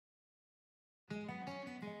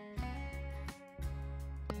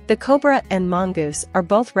The cobra and mongoose are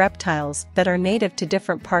both reptiles that are native to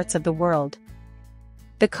different parts of the world.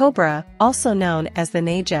 The cobra, also known as the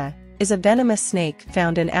naja, is a venomous snake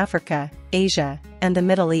found in Africa, Asia, and the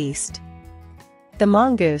Middle East. The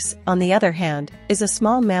mongoose, on the other hand, is a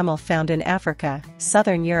small mammal found in Africa,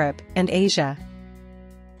 southern Europe, and Asia.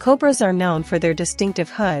 Cobras are known for their distinctive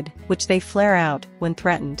hood, which they flare out when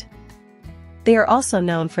threatened. They are also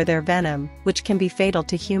known for their venom, which can be fatal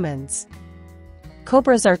to humans.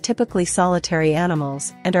 Cobras are typically solitary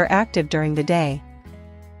animals and are active during the day.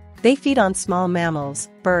 They feed on small mammals,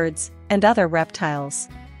 birds, and other reptiles.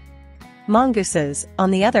 Mongooses,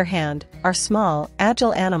 on the other hand, are small,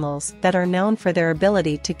 agile animals that are known for their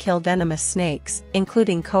ability to kill venomous snakes,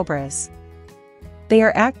 including cobras. They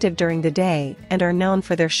are active during the day and are known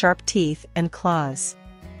for their sharp teeth and claws.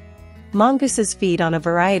 Mongooses feed on a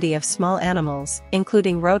variety of small animals,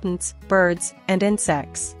 including rodents, birds, and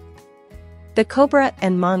insects. The cobra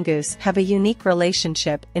and mongoose have a unique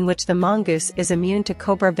relationship in which the mongoose is immune to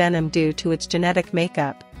cobra venom due to its genetic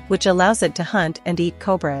makeup, which allows it to hunt and eat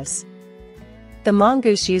cobras. The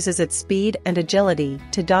mongoose uses its speed and agility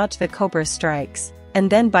to dodge the cobra's strikes, and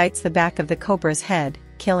then bites the back of the cobra's head,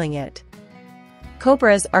 killing it.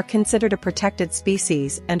 Cobras are considered a protected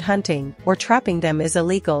species and hunting or trapping them is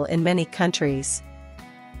illegal in many countries.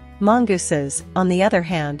 Mongooses, on the other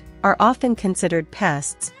hand, are often considered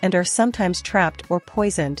pests and are sometimes trapped or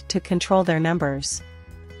poisoned to control their numbers.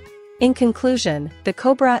 In conclusion, the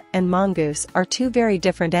cobra and mongoose are two very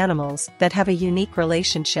different animals that have a unique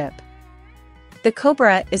relationship. The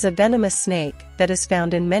cobra is a venomous snake that is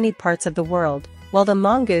found in many parts of the world, while the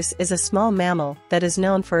mongoose is a small mammal that is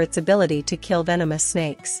known for its ability to kill venomous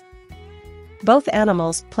snakes. Both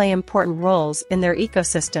animals play important roles in their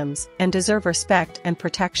ecosystems and deserve respect and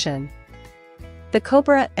protection. The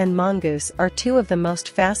cobra and mongoose are two of the most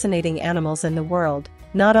fascinating animals in the world,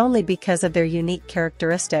 not only because of their unique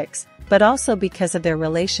characteristics, but also because of their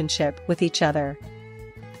relationship with each other.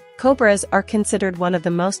 Cobras are considered one of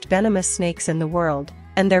the most venomous snakes in the world,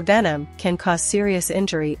 and their venom can cause serious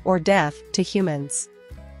injury or death to humans.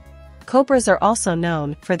 Cobras are also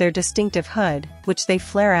known for their distinctive hood, which they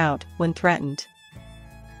flare out when threatened.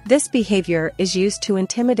 This behavior is used to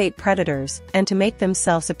intimidate predators and to make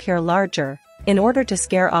themselves appear larger, in order to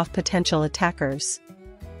scare off potential attackers.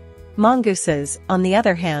 Mongooses, on the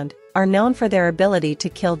other hand, are known for their ability to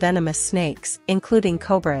kill venomous snakes, including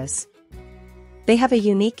cobras. They have a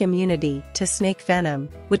unique immunity to snake venom,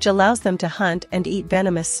 which allows them to hunt and eat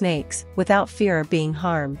venomous snakes without fear of being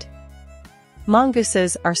harmed.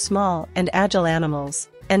 Mongooses are small and agile animals,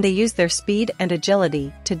 and they use their speed and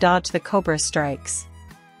agility to dodge the cobra's strikes.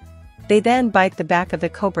 They then bite the back of the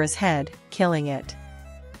cobra's head, killing it.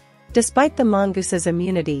 Despite the mongoose's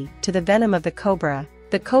immunity to the venom of the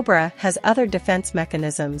cobra has other defense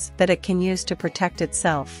mechanisms that it can use to protect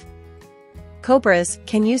itself. Cobras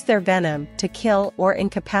can use their venom to kill or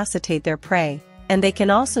incapacitate their prey, and they can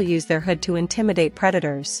also use their hood to intimidate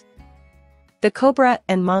predators. The cobra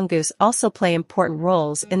and mongoose also play important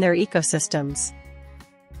roles in their ecosystems.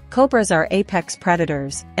 Cobras are apex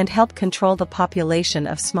predators and help control the population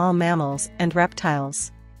of small mammals and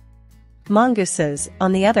reptiles. Mongooses,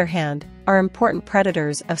 on the other hand, are important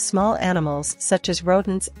predators of small animals such as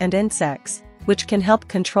rodents and insects, which can help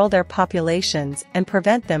control their populations and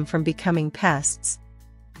prevent them from becoming pests.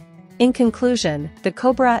 In conclusion, the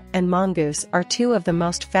cobra and mongoose are two of the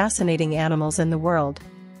most fascinating animals in the world.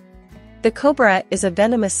 The cobra is a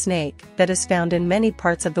venomous snake that is found in many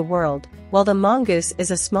parts of the world, while the mongoose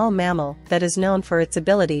is a small mammal that is known for its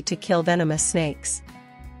ability to kill venomous snakes.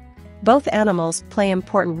 Both animals play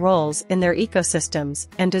important roles in their ecosystems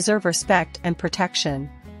and deserve respect and protection.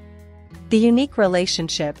 The unique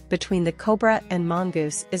relationship between the cobra and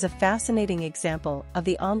mongoose is a fascinating example of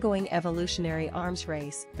the ongoing evolutionary arms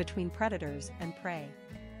race between predators and prey.